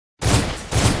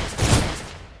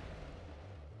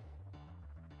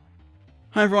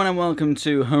Hi everyone and welcome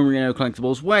to Homerino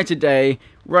Collectibles, where today,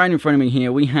 right in front of me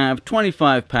here, we have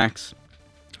 25 packs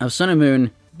of Sun and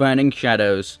Moon Burning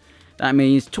Shadows. That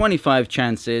means 25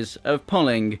 chances of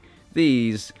pulling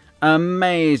these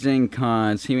amazing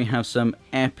cards. Here we have some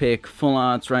epic full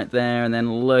arts right there, and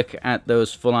then look at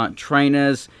those full art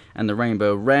trainers, and the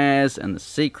rainbow rares, and the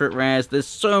secret rares. There's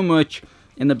so much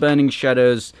in the Burning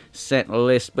Shadows set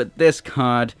list, but this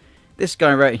card, this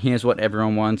guy right here is what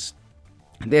everyone wants.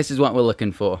 This is what we're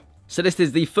looking for. So this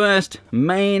is the first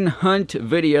main hunt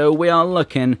video. We are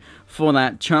looking for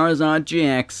that Charizard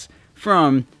GX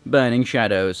from Burning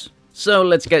Shadows. So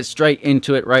let's get straight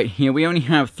into it right here. We only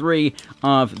have 3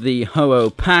 of the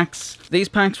Ho-Oh packs. These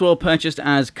packs were purchased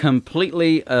as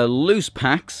completely loose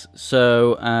packs,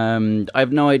 so I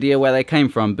have no idea where they came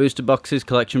from. Booster boxes,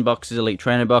 collection boxes, elite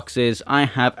trainer boxes. I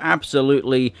have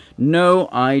absolutely no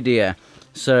idea.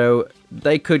 So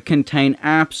they could contain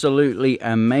absolutely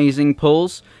amazing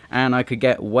pulls, and I could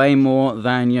get way more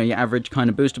than, your average kind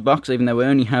of booster box, even though we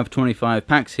only have 25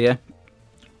 packs here.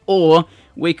 Or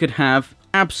we could have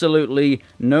absolutely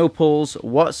no pulls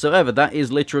whatsoever. That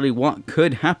is literally what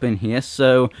could happen here.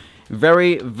 So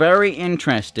very, very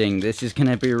interesting. This is going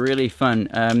to be really fun.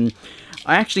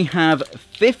 I actually have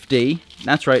 50,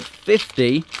 that's right,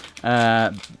 50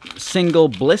 single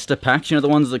blister packs, the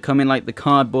ones that come in like the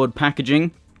cardboard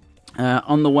packaging,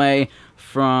 on the way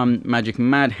from Magic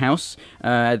Madhouse.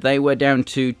 They were down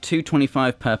to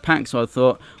 $2.25 per pack, so I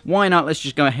thought, why not, let's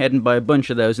just go ahead and buy a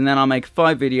bunch of those, and then I'll make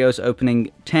 5 videos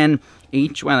opening 10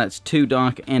 each. Well, that's 2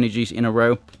 Dark Energies in a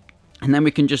row, and then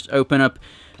we can just open up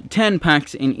 10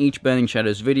 packs in each Burning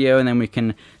Shadows video, and then we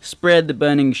can spread the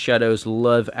Burning Shadows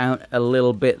love out a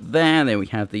little bit there. There we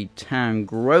have the town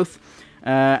growth,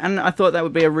 and I thought that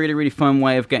would be a really, really fun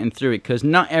way of getting through it, because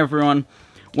not everyone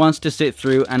wants to sit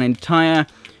through an entire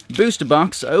booster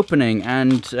box opening,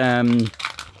 and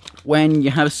when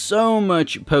you have so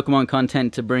much Pokemon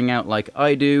content to bring out like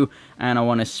I do, and I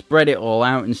want to spread it all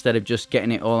out instead of just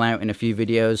getting it all out in a few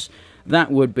videos,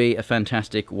 that would be a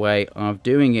fantastic way of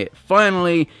doing it.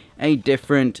 Finally, a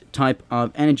different type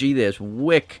of energy. There's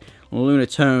Wick,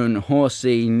 Lunatone,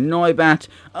 Horsey, Noibat,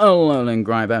 Alolan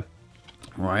Grimer,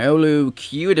 Riolu,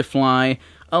 Cutiefly,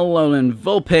 Alolan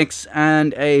Vulpix,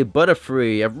 and a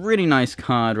Butterfree. A really nice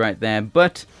card right there,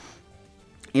 but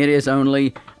it is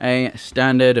only a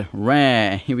standard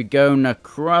rare. Here we go,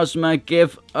 Necrozma.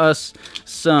 Give us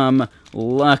some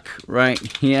luck right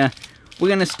here. We're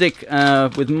going to stick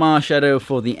with Marshadow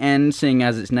for the end, seeing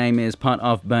as its name is part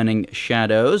of Burning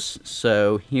Shadows.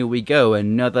 So here we go,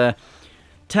 another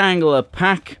Tangler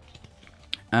pack.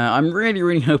 I'm really,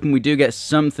 really hoping we do get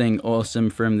something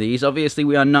awesome from these. Obviously,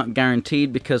 we are not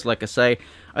guaranteed because, like I say,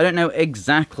 I don't know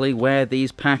exactly where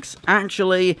these packs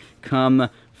actually come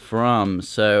from.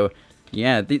 So,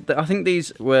 yeah, I think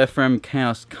these were from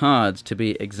Chaos Cards, to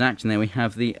be exact. And then we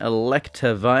have the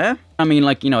Electivire. I mean,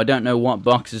 like, I don't know what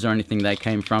boxes or anything they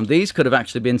came from. These could have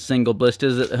actually been single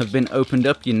blisters that have been opened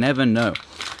up. You never know.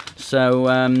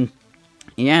 So,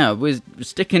 yeah, we're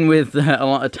sticking with a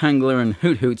lot of Tangler and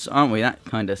Hoot Hoots, aren't we? That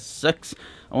kind of sucks.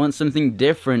 I want something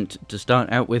different to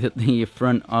start out with at the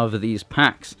front of these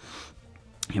packs.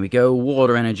 Here we go,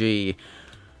 Water Energy.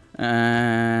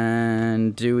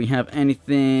 And do we have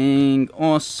anything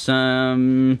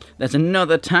awesome? There's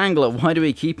another Tangler. Why do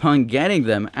we keep on getting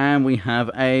them? And we have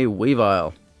a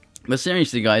Weavile. But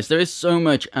seriously, guys, there is so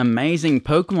much amazing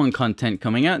Pokemon content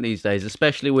coming out these days,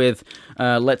 especially with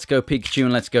Let's Go Pikachu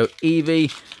and Let's Go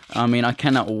Eevee. I mean, I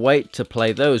cannot wait to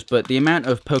play those, but the amount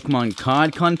of Pokemon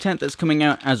card content that's coming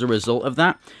out as a result of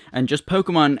that, and just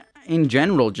Pokemon in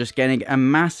general just getting a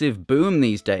massive boom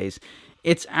these days,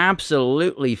 it's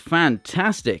absolutely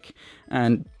fantastic.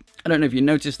 And I don't know if you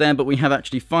noticed there, but we have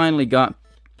actually finally got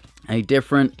a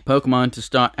different Pokemon to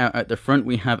start out at the front.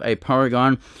 We have a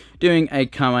Porygon doing a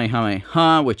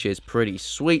Kamehameha, which is pretty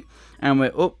sweet. And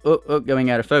we're going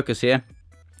out of focus here.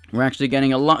 We're actually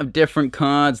getting a lot of different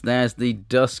cards. There's the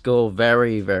Duskull,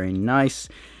 very, very nice.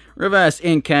 Reverse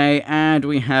Inkay, and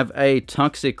we have a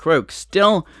Toxicroak.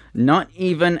 Still not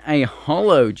even a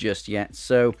holo just yet.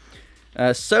 So,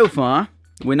 so far,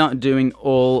 we're not doing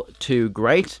all too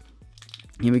great.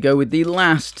 Here we go with the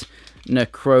last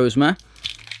Necrozma.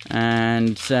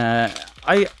 And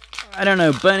I don't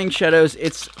know, Burning Shadows,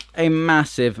 it's a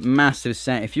massive, massive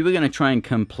set. If you were going to try and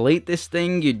complete this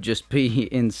thing, you'd just be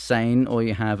insane, or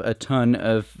you have a ton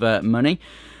of money.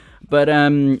 But,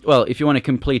 well, if you want to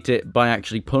complete it by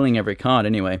actually pulling every card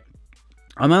anyway.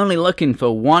 I'm only looking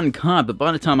for one card, but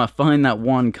by the time I find that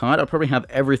one card, I'll probably have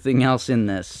everything else in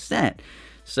the set.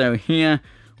 So here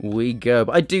we go.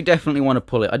 But I do definitely want to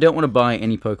pull it. I don't want to buy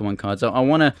any Pokemon cards. I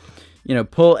want to you know,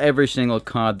 pull every single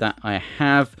card that I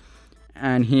have.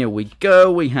 And here we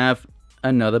go. We have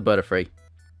another Butterfree.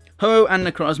 Ho and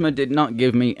Necrozma did not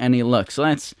give me any luck, so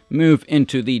let's move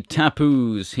into the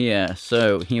Tapus here.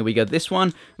 So here we go. This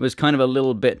one was kind of a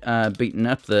little bit beaten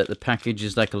up. The package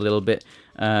is like a little bit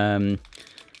bent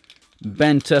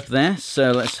up there,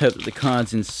 so let's hope that the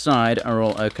cards inside are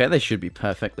all okay. They should be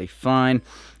perfectly fine.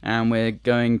 And we're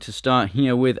going to start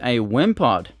here with a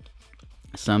Wimpod.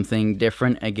 Something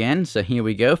different again, so here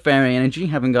we go. Fairy Energy,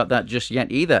 haven't got that just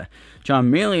yet either.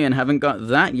 Charmeleon, haven't got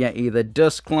that yet either.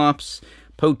 Dusclops,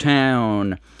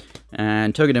 Potown,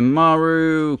 and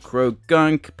Togedemaru,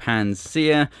 Croagunk,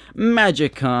 Pansear,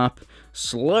 Magikarp,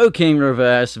 Slowking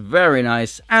Reverse, very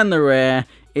nice, and the rare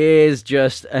is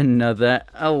just another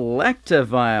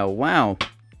Electivire. Wow,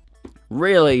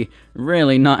 really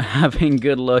not having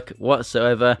good luck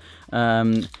whatsoever.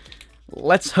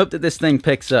 Let's hope that this thing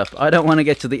picks up. I don't want to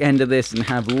get to the end of this and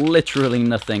have literally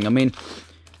nothing. I mean,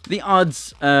 the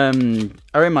odds are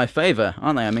in my favor,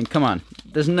 aren't they? I mean, come on.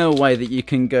 There's no way that you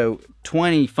can go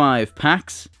 25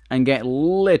 packs and get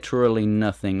literally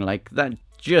nothing. Like, that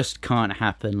just can't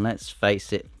happen, let's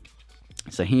face it.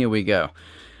 So here we go.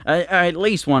 I at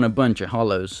least want a bunch of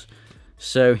holos.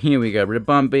 So here we go.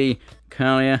 Ribombee,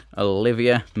 Kirlia,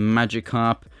 Olivia,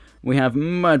 Magikarp. We have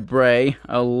Mudbray,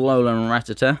 Alolan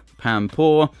Rattata,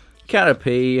 Pampor,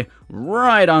 Caterpie,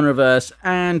 Rhydon Reverse,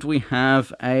 and we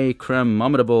have a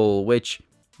Chromometable, which,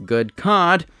 good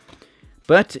card,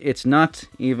 but it's not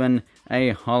even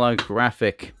a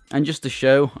holographic. And just to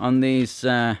show on these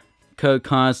code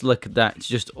cards, look at that, it's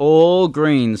just all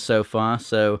green so far,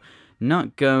 so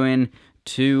not going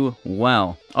too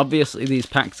well. Obviously these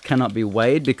packs cannot be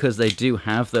weighed because they do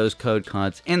have those code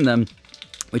cards in them,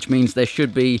 which means there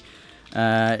should be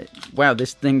wow,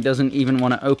 this thing doesn't even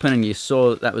want to open, and you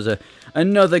saw that was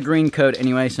another green code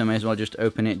anyway, so I may as well just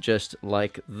open it just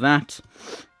like that.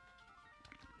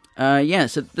 Yeah,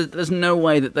 so there's no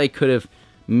way that they could have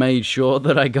made sure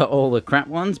that I got all the crap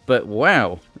ones, but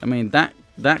wow, I mean, that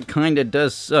kind of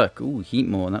does suck. Ooh,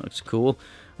 Heatmore, that looks cool.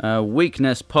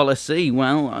 Weakness policy,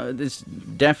 well, this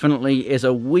definitely is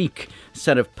a weak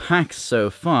set of packs so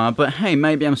far, but hey,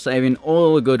 maybe I'm saving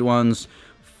all the good ones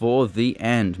for the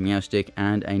end. Meowstic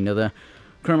and another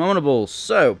Chromometable.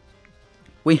 So,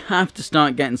 we have to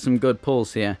start getting some good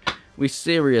pulls here. We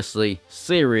seriously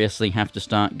have to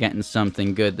start getting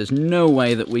something good. There's no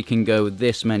way that we can go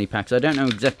this many packs. I don't know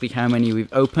exactly how many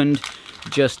we've opened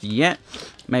just yet.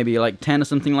 Maybe like 10 or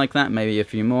something like that, maybe a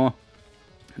few more.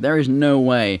 There is no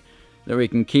way that we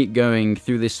can keep going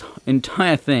through this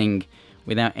entire thing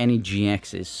without any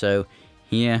GXs. So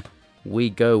here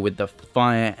we go with the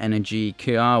Fire Energy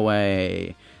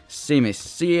Kiawe,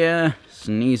 Simisear,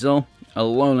 Sneasel,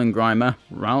 Alolan Grimer,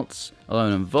 Ralts,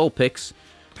 Alolan Vulpix,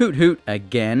 Hoot Hoot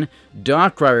again,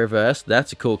 Darkrai Reverse,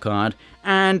 that's a cool card,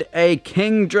 and a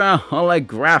Kingdra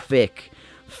Holographic.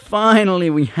 Finally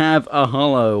we have a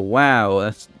holo. Wow,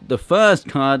 that's the first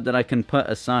card that I can put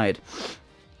aside.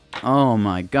 Oh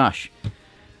my gosh.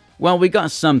 Well, we got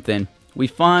something. We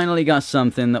finally got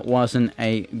something that wasn't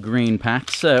a green pack.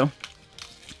 So,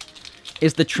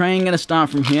 is the train going to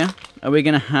start from here? Are we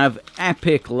going to have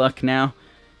epic luck now?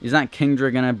 Is that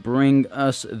Kingdra going to bring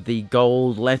us the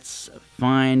gold? Let's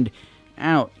find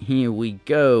out. Here we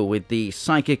go with the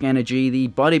Psychic Energy, the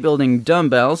Bodybuilding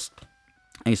Dumbbells,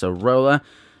 Acerola,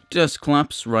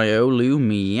 Dusclops, Riolu,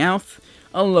 Meowth,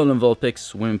 Alolan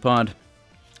Vulpix, Wimpod,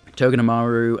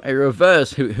 Togedemaru, a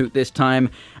reverse Hoot Hoot this time,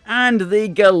 and the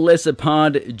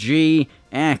Golisopod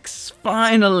GX.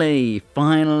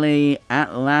 Finally,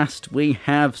 at last, we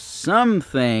have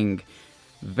something.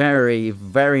 Very,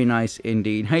 very nice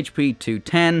indeed. HP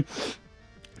 210.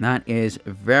 That is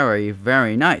very,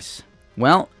 very nice.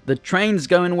 Well, the train's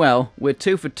going well. We're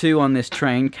 2 for 2 on this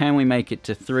train. Can we make it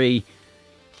to 3?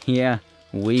 Here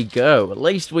we go. At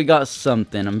least we got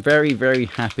something. I'm very, very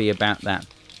happy about that.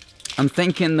 I'm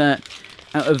thinking that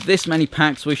out of this many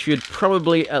packs, we should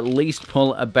probably at least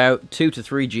pull about 2 to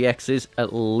 3 GXs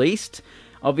at least.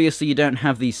 Obviously, you don't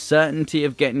have the certainty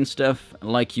of getting stuff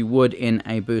like you would in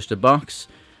a booster box.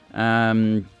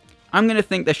 I'm going to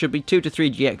think there should be 2 to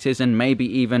 3 GXs and maybe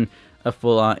even a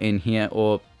full art in here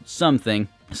or something.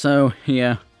 So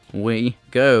here we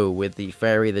go with the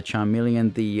Fairy, the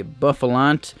Charmeleon, the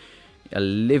Buffalante,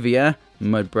 Olivia,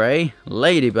 Mudbray,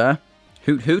 Ladybug,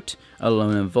 Hoot Hoot,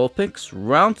 Alolan Vulpix,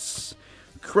 Ralts,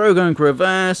 Croagunk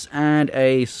Reverse, and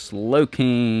a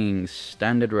Slowking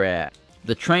Standard Rare.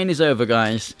 The train is over,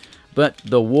 guys, but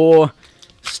the war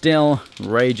still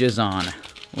rages on.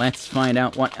 Let's find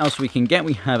out what else we can get.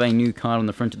 We have a new card on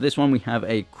the front of this one. We have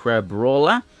a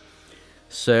Crabrawler,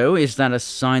 So, is that a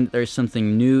sign that there's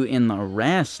something new in the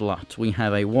rare slot? We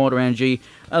have a Water Energy,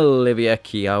 Olivia,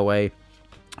 Kiawe,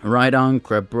 Rhydon,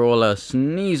 Crabrawler,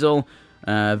 Sneasel,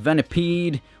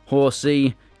 Venipede,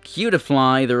 Horsey,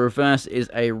 Cutiefly. The reverse is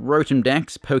a Rotom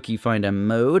Dex, Pokefinder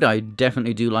mode. I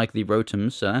definitely do like the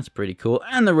Rotoms, so that's pretty cool.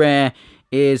 And the rare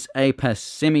is a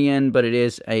Passimian, but it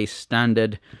is a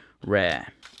standard rare.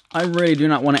 I really do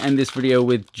not want to end this video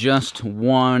with just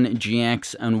one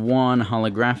GX and one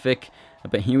holographic.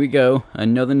 But here we go,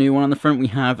 another new one on the front. We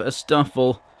have a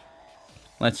Stuffle.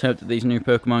 Let's hope that these new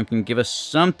Pokemon can give us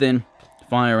something.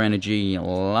 Fire Energy,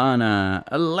 Lana,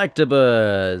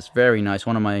 Electabuzz. Very nice,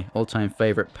 one of my all-time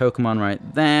favorite Pokemon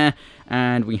right there.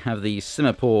 And we have the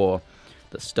Simipour,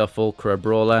 the Stuffle,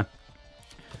 Crabrawler,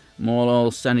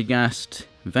 Morlul, Sandygast,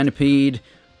 Venipede,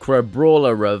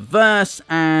 Crabrawler reverse,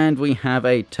 and we have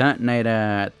a Turtonator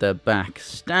at the back.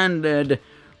 Standard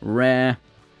rare.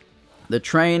 The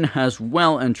train has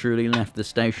well and truly left the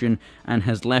station and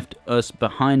has left us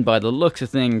behind by the looks of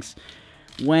things.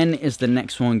 When is the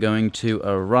next one going to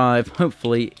arrive?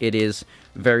 Hopefully it is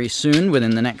very soon,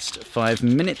 within the next 5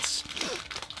 minutes.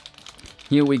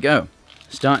 Here we go.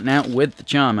 Starting out with the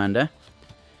Charmander.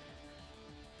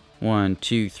 1,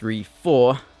 2, 3,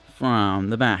 4 from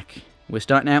the back. We're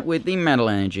starting out with the Metal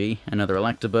Energy, another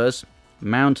Electabuzz,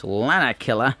 Mount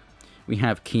Lanakilla. We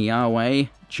have Kiawe,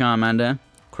 Charmander,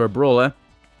 Crabrawler,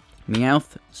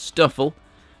 Meowth, Stuffle,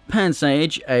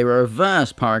 Pansage, a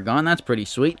reverse Paragon, that's pretty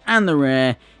sweet, and the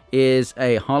rare is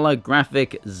a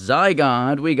holographic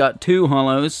Zygarde. We got 2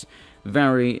 holos,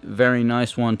 very, very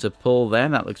nice one to pull there,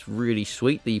 that looks really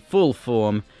sweet, the full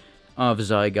form of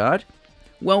Zygarde.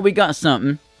 Well, we got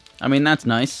something, I mean, that's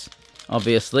nice,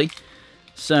 obviously,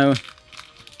 so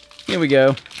here we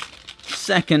go,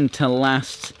 second to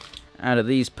last out of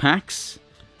these packs.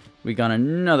 We got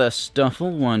another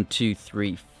Stuffle, 1, 2,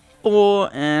 3,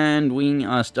 4, and we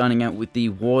are starting out with the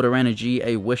Water Energy,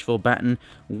 a Wishful Baton,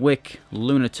 Wick,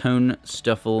 Lunatone,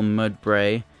 Stuffle,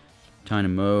 Mudbray,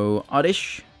 Dynamo,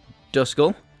 Oddish,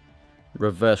 Duskull,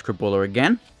 Reverse Crabrawler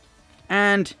again,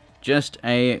 and just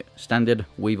a standard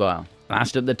Weavile.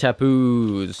 Last of the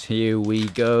Tapus, here we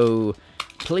go.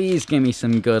 Please give me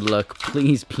some good luck,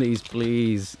 please, please,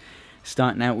 please.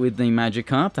 Starting out with the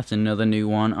Magikarp, that's another new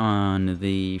one on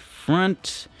the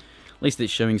front. At least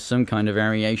it's showing some kind of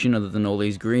variation other than all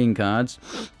these green cards.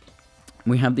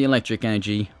 We have the Electric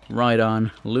Energy, Rhydon,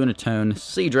 Lunatone,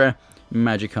 Seadra,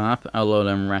 Magikarp,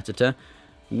 Alolan Rattata,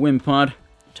 Wimpod,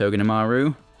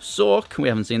 Togedemaru, Sork, we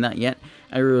haven't seen that yet,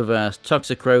 a reverse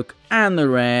Toxicroak, and the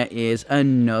rare is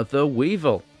another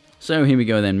Weevil. So here we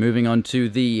go then, moving on to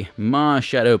the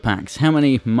Marshadow packs. How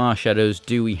many Marshadows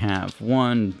do we have?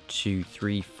 1, 2,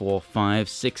 3, 4, 5,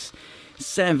 6,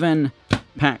 7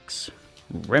 packs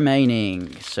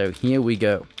remaining. So here we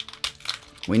go.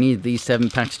 We need these 7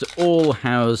 packs to all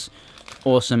house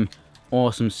awesome,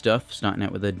 awesome stuff. Starting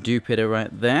out with a Dewpider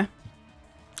right there.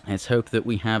 Let's hope that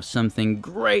we have something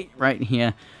great right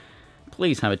here.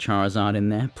 Please have a Charizard in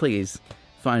there, please.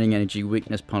 Finding Energy,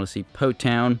 Weakness Policy,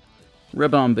 Potown,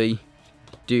 Rabombi,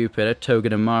 Dewpider,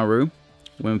 Togedemaru,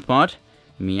 Wimpod,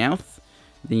 Meowth,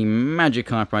 the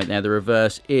Magikarp right there, the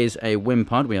reverse is a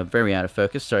Wimpod, we are very out of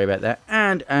focus, sorry about that,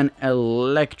 and an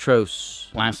Electros.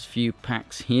 Last few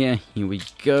packs here we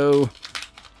go.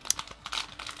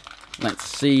 Let's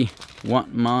see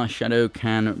what Marshadow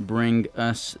can bring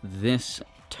us this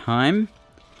time.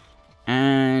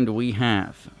 And we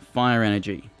have Fire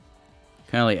Energy,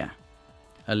 Kirlia,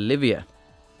 Olivia,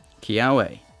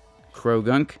 Kiawe,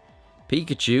 Krogunk,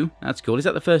 Pikachu, that's cool. Is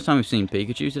that the first time we've seen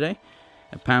Pikachu today?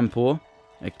 A Panpour,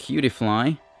 a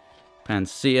Cutiefly,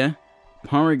 Pansear,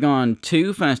 Porygon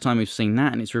 2, first time we've seen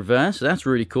that, and it's reversed, so that's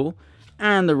really cool.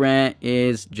 And the rare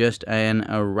is just an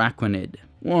Araquanid.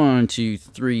 1, 2,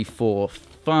 3, 4,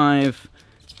 5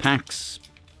 packs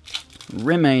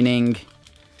remaining.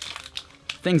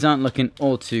 Things aren't looking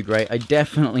all too great. I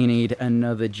definitely need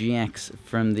another GX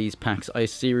from these packs. I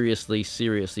seriously,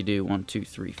 seriously do. 1, 2,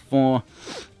 3, 4.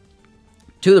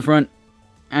 To the front.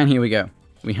 And here we go.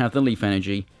 We have the Leaf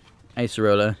Energy,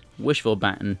 Acerola, Wishful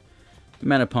Baton,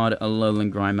 Metapod,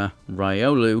 Alolan Grimer,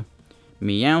 Riolu,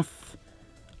 Meowth,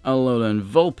 Alolan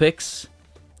Vulpix,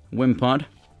 Wimpod.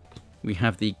 We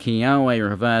have the Kiawe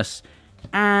reverse.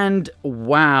 And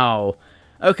wow.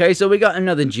 Okay, so we got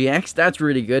another GX, that's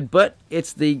really good, but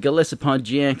it's the Golisopod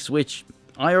GX, which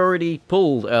I already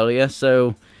pulled earlier,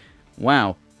 so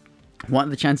wow. What are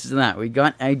the chances of that? We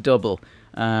got a double.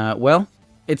 Well,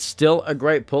 it's still a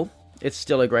great pull, it's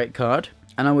still a great card,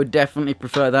 and I would definitely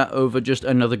prefer that over just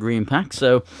another green pack,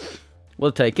 so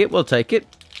we'll take it, we'll take it.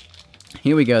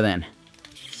 Here we go then.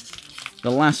 The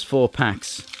last 4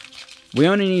 packs We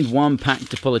only need one pack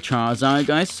to pull a Charizard,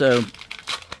 guys, so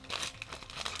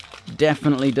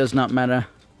definitely does not matter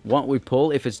what we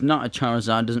pull. If it's not a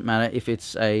Charizard, doesn't matter if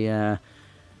it's a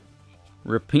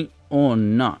repeat or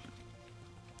not.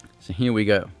 So here we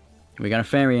go. We got a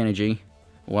Fairy Energy,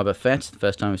 Wobbuffet,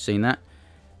 first time we've seen that.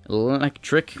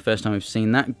 Electric, first time we've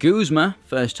seen that. Guzma,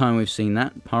 first time we've seen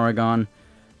that. Porygon,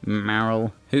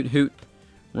 Marill, Hoot Hoot,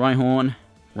 Rhyhorn,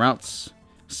 Ralts,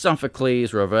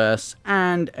 Sophocles, Reverse,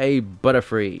 and a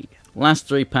Butterfree. Last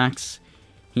 3 packs.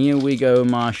 Here we go,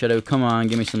 Marshadow. Come on,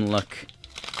 give me some luck.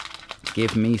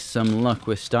 Give me some luck.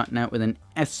 We're starting out with an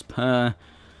Esper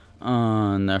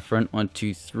on the front. 1,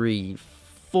 2, 3,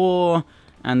 4.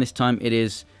 And this time it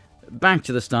is back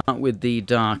to the start with the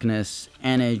Darkness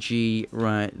Energy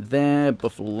right there.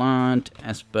 Buffalante,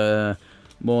 Esper,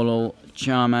 Mortal,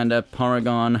 Charmander,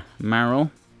 Porygon,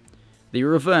 Marill. The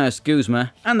reverse,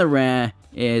 Guzma, and the rare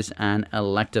is an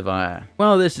Electivire.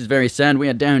 Well, this is very sad. We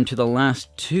are down to the last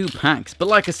 2 packs. But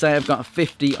like I say, I've got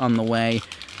 50 on the way.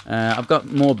 I've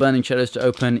got more Burning Shadows to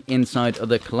open inside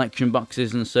other collection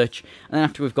boxes and such. And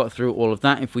after we've got through all of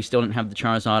that, if we still don't have the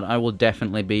Charizard, I will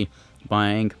definitely be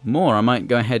buying more. I might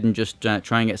go ahead and just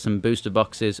try and get some booster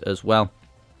boxes as well,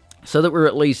 so that we're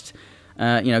at least,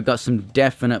 got some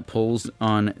definite pulls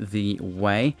on the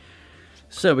way.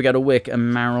 So we got a Wick, a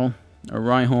Marill, a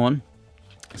Rhyhorn,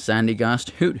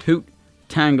 Sandygast, Hoot Hoot,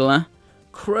 Tangela,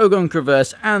 Croagunk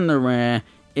Reverse, and the rare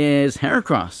is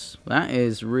Heracross. That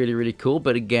is really, really cool,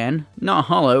 but again, not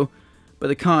hollow, but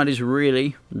the card is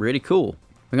really, really cool.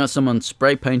 We got someone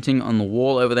spray painting on the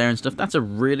wall over there and stuff. That's a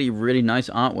really, really nice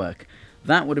artwork.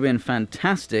 That would have been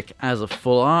fantastic as a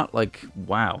full art. Like,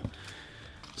 wow.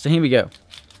 So here we go.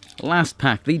 Last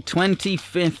pack. The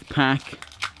 25th pack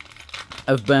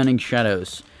of Burning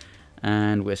Shadows.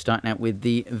 And we're starting out with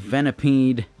the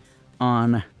Venipede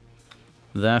on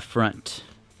the front.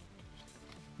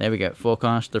 There we go.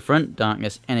 Forecast, the front.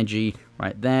 Darkness Energy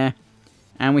right there.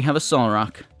 And we have a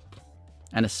Solrock.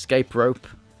 An Escape Rope.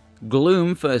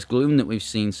 Gloom, first Gloom that we've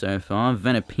seen so far.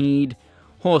 Venipede,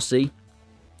 Horsey,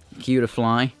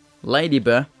 Cutiefly,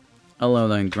 Ladybur,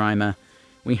 Alolan Grimer.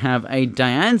 We have a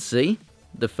Diancie,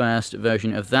 the first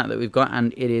version of that we've got,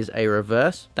 and it is a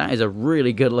reverse. That is a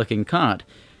really good looking card.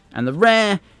 And the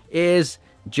rare is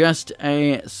just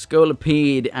a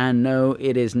Scolipede, and no,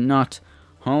 it is not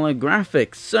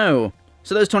holographic. So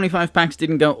those 25 packs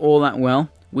didn't go all that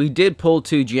well. We did pull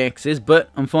 2 GXs, but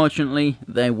unfortunately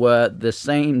they were the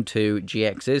same 2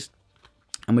 GXs.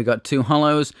 And we got 2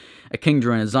 Hollows, a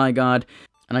Kingdra and a Zygarde.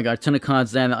 And I got a ton of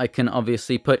cards there that I can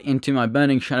obviously put into my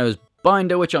Burning Shadows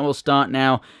binder, which I will start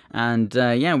now. And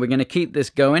yeah, we're going to keep this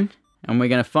going. And we're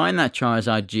going to find that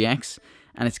Charizard GX.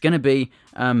 And it's going to be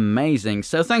amazing.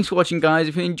 So thanks for watching, guys.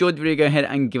 If you enjoyed the video, go ahead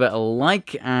and give it a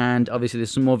like. And obviously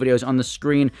there's some more videos on the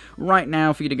screen right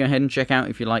now for you to go ahead and check out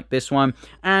if you like this one.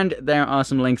 And there are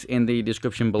some links in the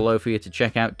description below for you to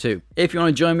check out too. If you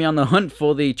want to join me on the hunt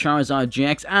for the Charizard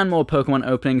GX and more Pokemon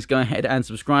openings, go ahead and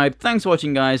subscribe. Thanks for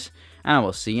watching, guys, and I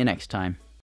will see you next time.